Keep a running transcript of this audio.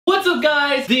up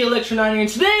guys, the Electro9, and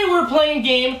today we're playing a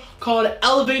game called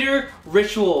Elevator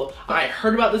Ritual. I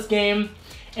heard about this game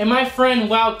and my friend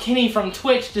Wow Kenny from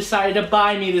Twitch decided to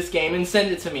buy me this game and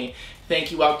send it to me.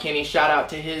 Thank you Wow Kenny, shout out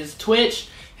to his Twitch.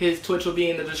 His Twitch will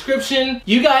be in the description.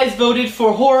 You guys voted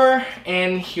for horror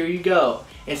and here you go.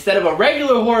 Instead of a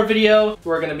regular horror video,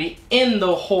 we're gonna be in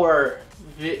the horror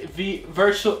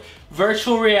virtual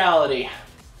reality.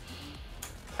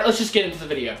 Let's just get into the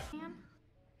video.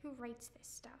 Who writes this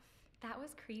stuff? That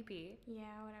was creepy. Yeah,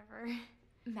 whatever.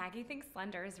 Maggie thinks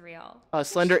Slender is real.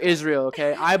 Slender is real,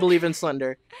 okay? I believe in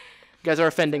Slender. You guys are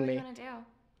offending me. What are you gonna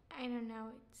do? I don't know.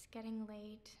 It's getting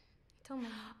late. Tell me.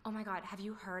 Oh my god, have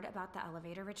you heard about the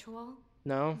elevator ritual?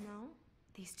 No? No?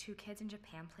 These two kids in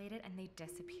Japan played it and they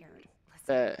disappeared.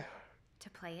 Listen. To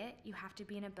play it, you have to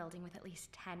be in a building with at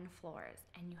least 10 floors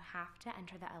and you have to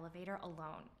enter the elevator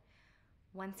alone.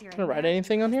 Once you're Can I write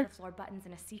anything on here? The floor buttons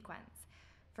in a sequence.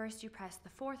 First you press the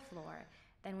 4th floor,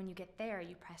 then when you get there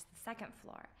you press the 2nd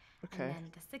floor. Okay. And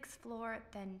then the 6th floor,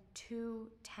 then 2,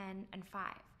 10, and 5.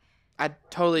 I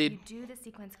totally... If you do the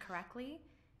sequence correctly,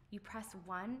 you press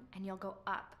 1 and you'll go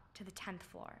up to the 10th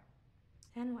floor.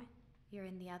 And what? You're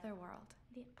in the other world.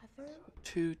 The other?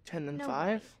 2, 10, and No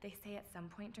 5? They say at some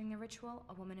point during the ritual,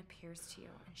 a woman appears to you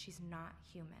and she's not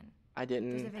human. I There's a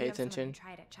didn't video pay of someone who attention.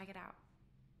 tried it. Check it out.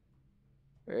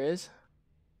 There is?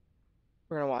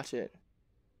 We're gonna watch it.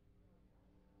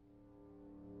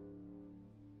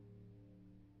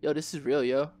 Yo, this is real,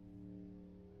 yo.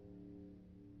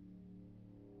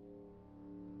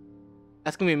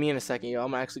 That's gonna be me in a second, yo.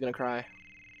 I'm actually gonna cry.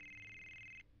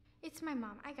 It's my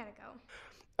mom. I gotta go.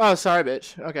 Oh, sorry,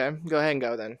 bitch. Okay, go ahead and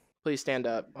go then. Please stand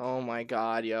up. Oh my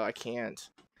god, yo, I can't.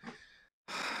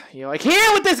 Yo, I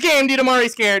can't with this game, dude. I'm already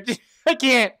scared. I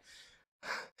can't.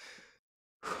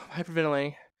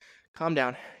 Hyperventilating. Calm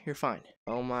down. You're fine.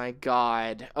 Oh my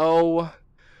god. Oh.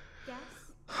 Yes?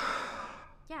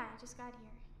 Yeah, I just got here.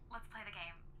 Let's play the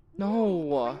game.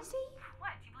 No. Crazy?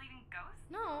 What? Do you believe in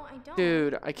ghosts? No, I don't.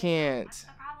 Dude, I can't. What's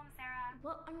the problem, Sarah?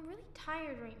 Well, I'm really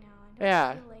tired right now. I don't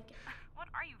Yeah. feel like it. What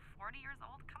are you, 40 years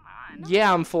old? Come on.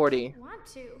 Yeah, I'm 40. I want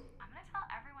to. I'm gonna tell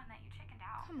everyone that you chickened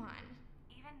out. Come on.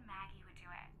 Even Maggie would do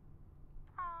it.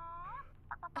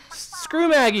 Screw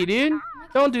Maggie, dude.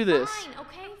 Don't do this. Fine,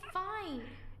 okay? Fine.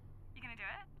 You gonna do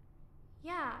it?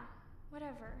 Yeah,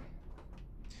 whatever.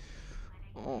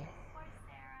 Oh.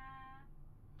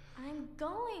 I'm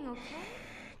going, okay?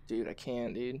 Dude, I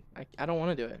can't, dude. I don't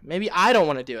want to do it. Maybe I don't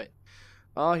want to do it.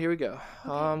 Oh, here we go.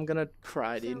 Okay. I'm gonna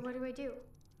cry, So dude. what do I do?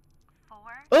 4.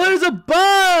 Oh, there's a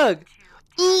bug!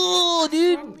 Ooh,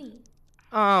 dude. Slowly.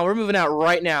 Oh, we're moving out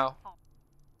right now.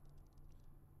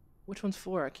 Which one's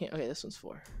 4? I can't. Okay, this one's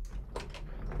 4.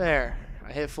 There.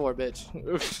 I hit 4, bitch.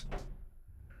 Oops.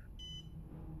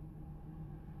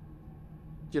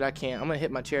 Dude, I can't. I'm gonna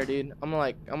hit my chair, dude. I'm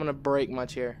gonna break my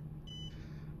chair.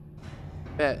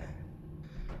 Bet.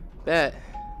 Bet.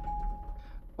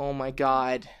 Oh my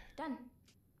god. Done.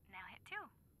 Now hit 2.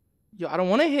 Yo, I don't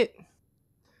want to hit.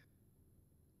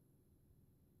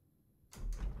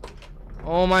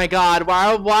 Oh my god.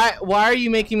 Why are you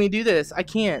making me do this? I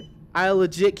can't. I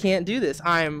legit can't do this.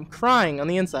 I'm crying on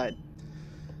the inside.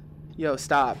 Yo,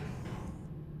 stop.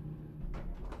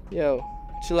 Yo,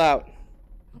 chill out.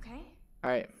 Okay. All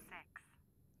right. 6.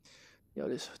 Yo,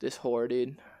 this whore,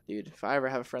 dude. Dude, if I ever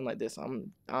have a friend like this,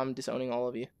 I'm disowning all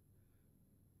of you.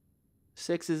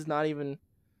 6 is not even.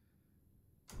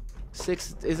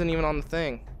 6 isn't even on the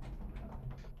thing.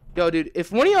 Yo, dude,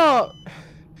 if one of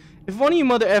you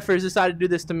mother effers decide to do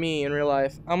this to me in real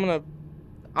life, I'm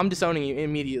disowning you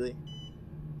immediately.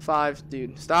 5,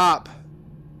 dude, stop.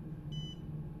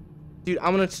 Dude,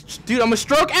 I'm gonna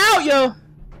stroke out, yo.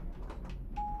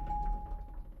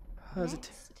 How's it?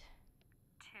 Next.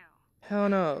 2. Hell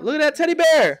no. Look at that teddy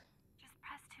bear. Just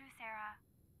press 2, Sarah.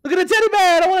 Look at the teddy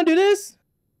bear. I don't want to do this.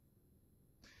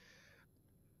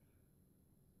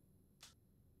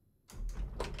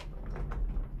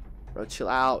 Bro, chill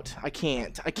out. I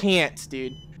can't,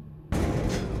 dude.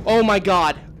 Oh my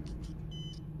god.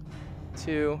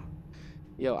 2.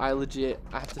 Yo, I have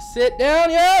to sit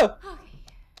down, yo. Okay.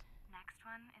 Next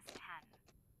one is 10.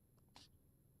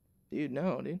 Dude,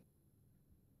 no, dude.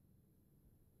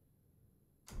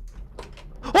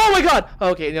 Oh my god.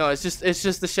 Okay, no, it's just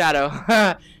the shadow.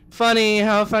 Funny,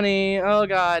 how funny. Oh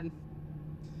god.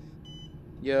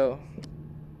 Yo.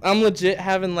 I'm legit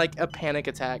having like a panic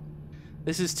attack.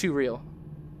 This is too real.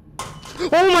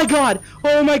 Oh my god!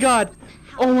 Oh my god!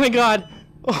 Oh my god!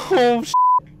 Oh sh.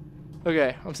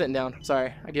 Okay, I'm sitting down.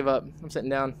 Sorry, I give up. I'm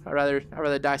sitting down. I'd rather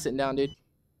die sitting down, dude.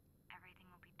 Everything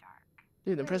will be dark.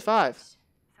 Dude, then press 5. So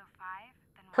 5,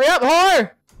 then Hurry up,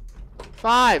 whore!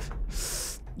 5.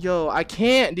 Yo, I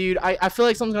can't, dude. I feel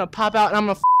like something's gonna pop out and I'm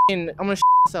gonna shit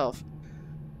myself.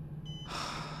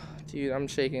 Dude, I'm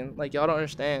shaking. Like, y'all don't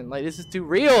understand. Like, this is too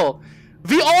real.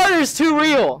 VR is too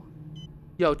real.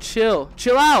 Yo, chill.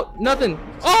 Chill out. Nothing.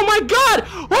 Oh my god!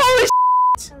 Holy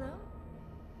shit! Hello?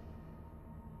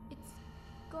 It's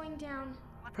going down.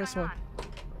 What's Press going one. on?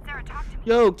 Sarah, talk to me.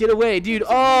 Yo, get away, dude.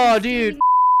 Oh, dude.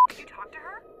 Did you talk to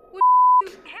her? What?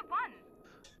 Hit one.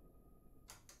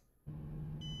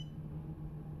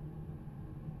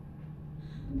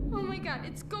 Oh my god,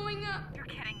 it's going up. You're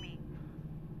kidding me.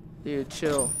 Dude,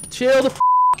 chill. Chill the f.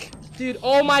 Dude,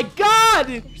 oh my god!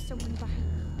 There's someone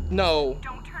behind. No.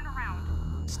 Don't turn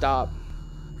around. Stop.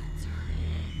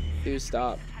 Dude,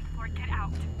 stop. 10th floor, get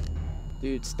out.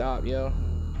 Dude, stop, yo.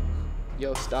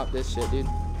 Yo, stop this shit, dude.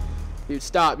 Dude,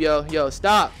 stop, yo. Yo,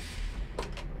 stop.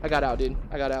 I got out, dude.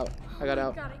 I got out. I got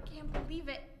out. Oh my god, I can't believe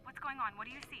it. What's going on? What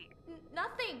do you see?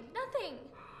 Nothing.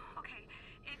 Okay,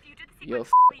 if you did the Yo,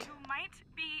 sequence, you might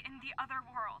be in the other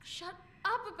world. Shut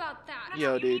up about that.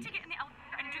 Yo, You dude. need to get in the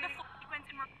elevator and do the full sequence,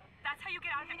 and that's how you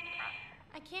get out of it.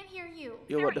 I can't hear you.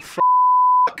 Yo, what the f?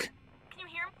 Can you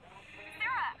hear me?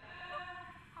 Sarah!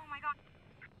 Oh my god.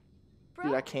 Brooke?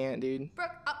 Dude, I can't, dude.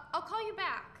 Brooke, I'll call you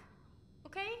back.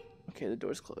 Okay? Okay, the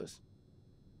door's closed.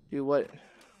 Dude, what?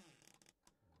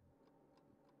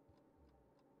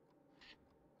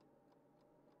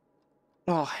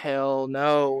 Oh, hell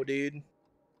no, dude.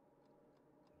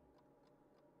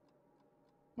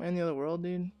 Am I in the other world,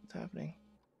 dude? What's happening?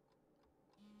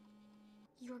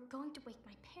 You're going to wake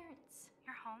my parents.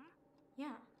 You're home?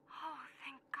 Yeah. Oh,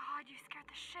 thank God, you scared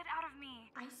the shit out of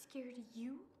me. I scared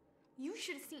you? You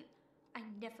should have seen.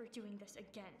 I'm never doing this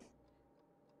again.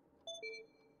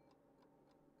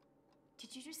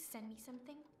 Did you just send me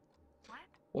something? What?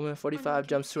 Woman On 45 my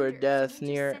jumps to her computer. death Someone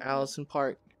just near sent me. Allison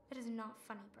Park. That is not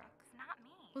funny, Brooke. It's not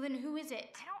me. Well, then who is it?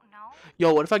 I don't know.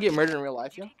 Yo, what if I get murdered in real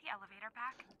life, Did yo? you take the elevator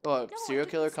back? Oh, a No, serial I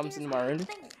took killer the comes stairs. into my What do room? you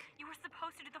think? You were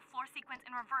supposed to do the floor sequence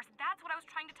in reverse. That's what I was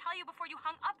trying to tell you before you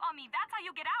hung up on me. That's how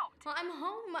you get out. Well, I'm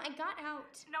home. I got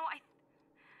out. No, I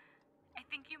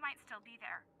think you might still be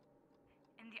there.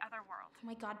 In the other world. Oh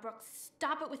my god, Brooke,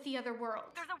 stop it with the other world.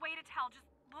 There's a way to tell. Just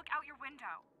look out your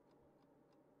window.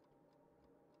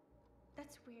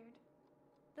 That's weird.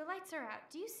 The lights are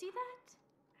out. Do you see that?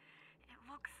 It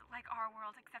looks like our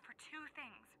world except for two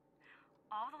things.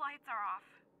 All the lights are off,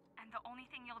 and the only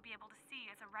thing you'll be able to see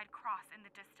is a red cross in the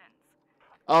distance.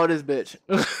 Oh, this bitch.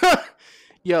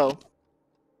 Yo.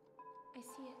 I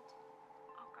see it.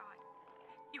 Oh God.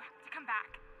 You have to come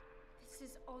back. This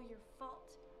is all your fault.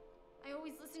 I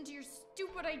always listen to your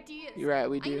stupid ideas. You're right,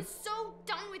 we do. I'm so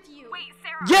done with you. Wait,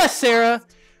 Sarah. Yes, Sarah!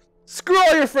 Screw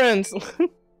all your friends!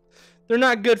 They're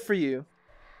not good for you.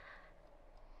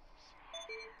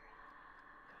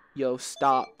 Yo,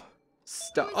 stop.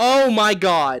 Stop. Oh my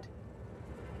god.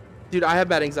 Dude, I have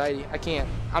bad anxiety. I can't.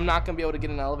 I'm not gonna be able to get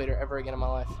in an elevator ever again in my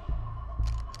life.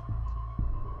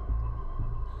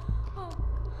 Oh.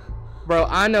 Bro,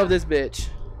 I know this bitch.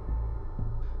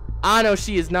 I know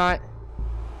she is not.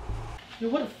 Yo,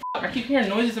 what the fuck? I keep hearing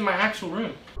noises in my actual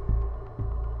room.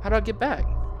 How do I get back?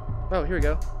 Oh, here we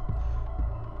go.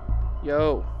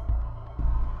 Yo.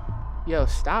 Yo,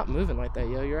 stop moving like that,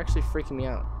 yo. You're actually freaking me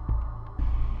out.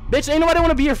 Bitch, ain't nobody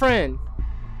want to be your friend.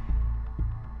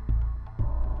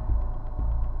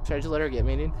 Should I just let her get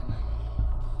me, dude?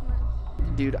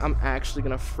 Dude, I'm actually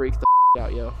gonna freak the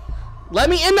out, yo. Let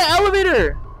me in the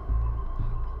elevator!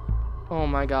 Oh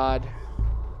my god.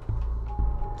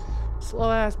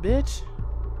 Slow ass bitch.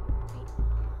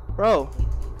 Bro. 5,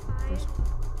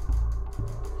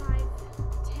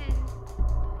 10,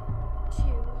 2.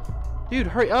 Dude,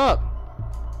 hurry up.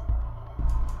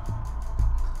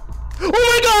 Oh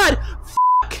my god!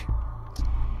 Fuck!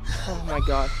 Oh my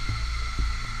god.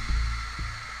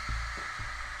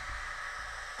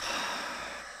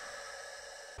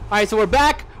 Alright, so we're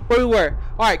back where we were.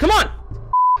 Alright, come on!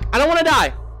 I don't want to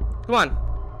die. Come on.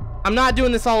 I'm not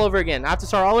doing this all over again. I have to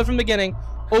start all the way from the beginning.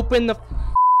 Open the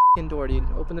door, dude.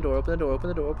 Open the door, open the door, open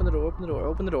the door, open the door, open the door,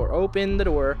 open the door, open the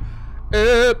door.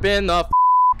 Open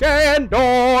the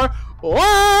door.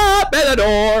 Open the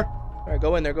door. Alright,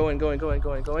 go in there, go in, go in, go in,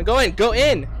 go in, go in, go in, go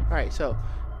in! Alright, so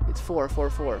it's 4, 4,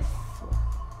 4.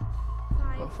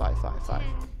 5, 5, 5.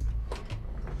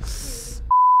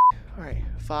 Alright,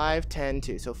 5, 10,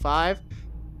 2. So 5,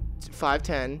 5,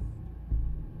 10.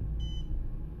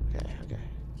 Okay, okay.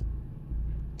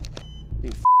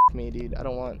 Dude, me, dude. I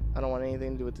don't want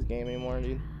anything to do with this game anymore,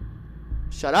 dude.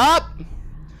 Shut up!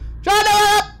 Shut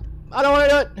up! I don't want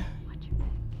to do it.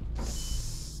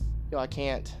 Yo, I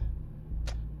can't.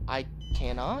 I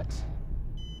cannot.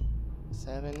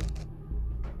 7.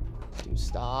 Dude,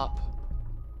 stop.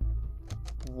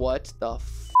 What the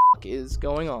f is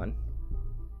going on?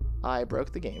 I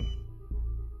broke the game.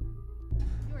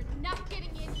 You're not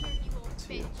getting in here, you old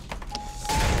bitch.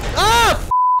 Ah!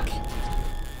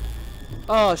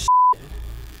 Oh, shit.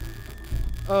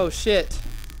 Oh, shit.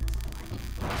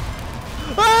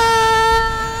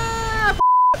 Ah!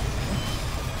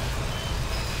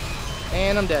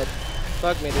 And I'm dead.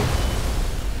 Fuck me, dude.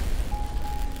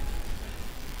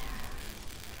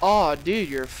 Oh, dude,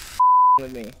 you're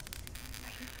with me.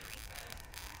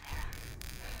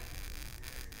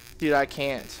 Dude, I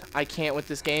can't. I can't with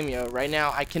this game, yo. Right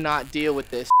now, I cannot deal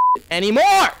with this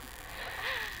anymore!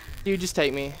 Dude, just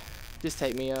take me. Just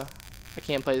take me, yo. I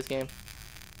can't play this game.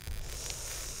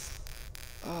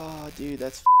 Oh, dude,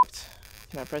 that's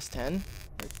f***ed. Can I press 10?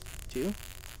 Or 2?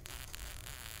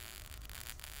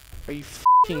 Are you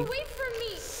f***ing... Away from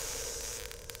me!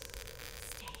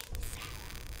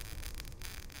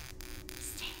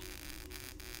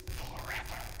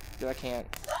 Dude, I can't.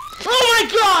 Oh my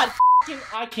god!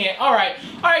 I can't. Alright.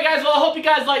 Alright, guys. Well, I hope you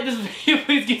guys like this video.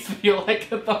 Please give this video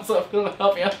like a thumbs up. It will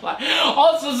help me out a lot.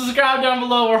 Also, subscribe down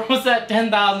below. We're almost at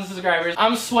 10,000 subscribers.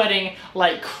 I'm sweating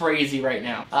like crazy right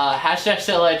now. Hashtag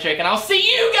stay electric. And I'll see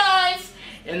you guys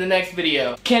in the next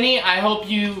video. Kenny, I hope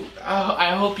you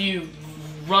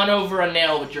run over a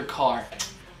nail with your car.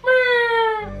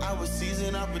 I was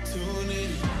seizing opportunity.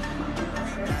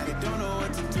 Now they don't know